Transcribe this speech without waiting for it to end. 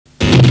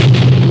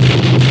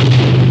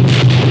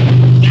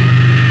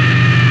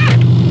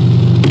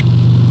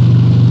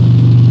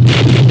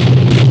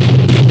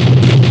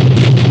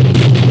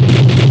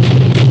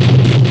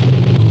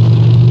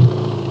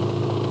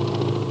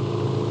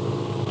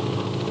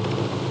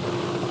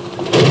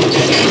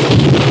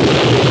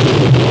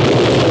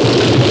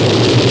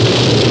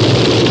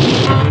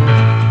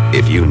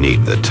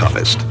The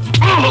toughest.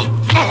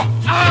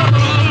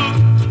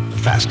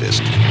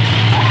 Fastest.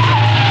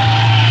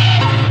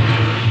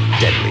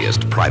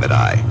 Deadliest private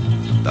eye.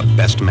 The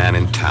best man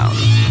in town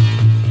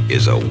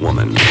is a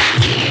woman.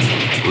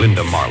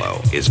 Linda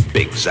Marlowe is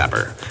Big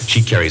Zapper.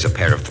 She carries a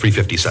pair of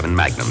 .357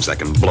 Magnums that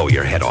can blow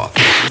your head off.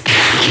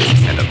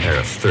 And a pair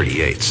of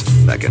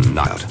 .38s that can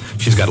knock out.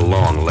 She's got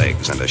long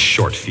legs and a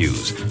short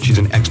fuse. She's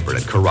an expert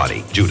at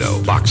karate,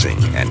 judo, boxing,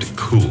 and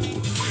cool.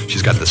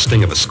 She's got the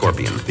sting of a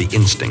scorpion, the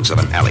instincts of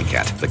an alley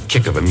cat, the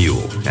kick of a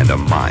mule, and a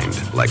mind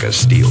like a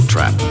steel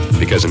trap.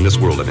 Because in this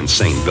world of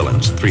insane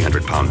villains,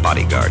 300-pound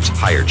bodyguards,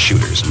 hired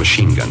shooters,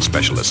 machine gun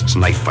specialists,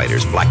 knife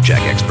fighters,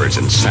 blackjack experts,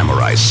 and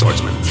samurai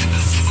swordsmen,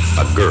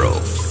 a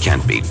girl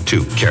can't be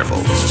too careful.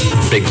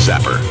 Big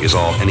Zapper is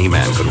all any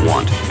man could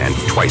want, and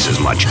twice as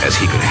much as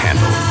he could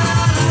handle.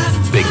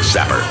 Big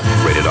Zapper,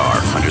 rated R,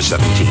 under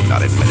 17,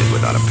 not admitted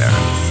without a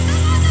parent.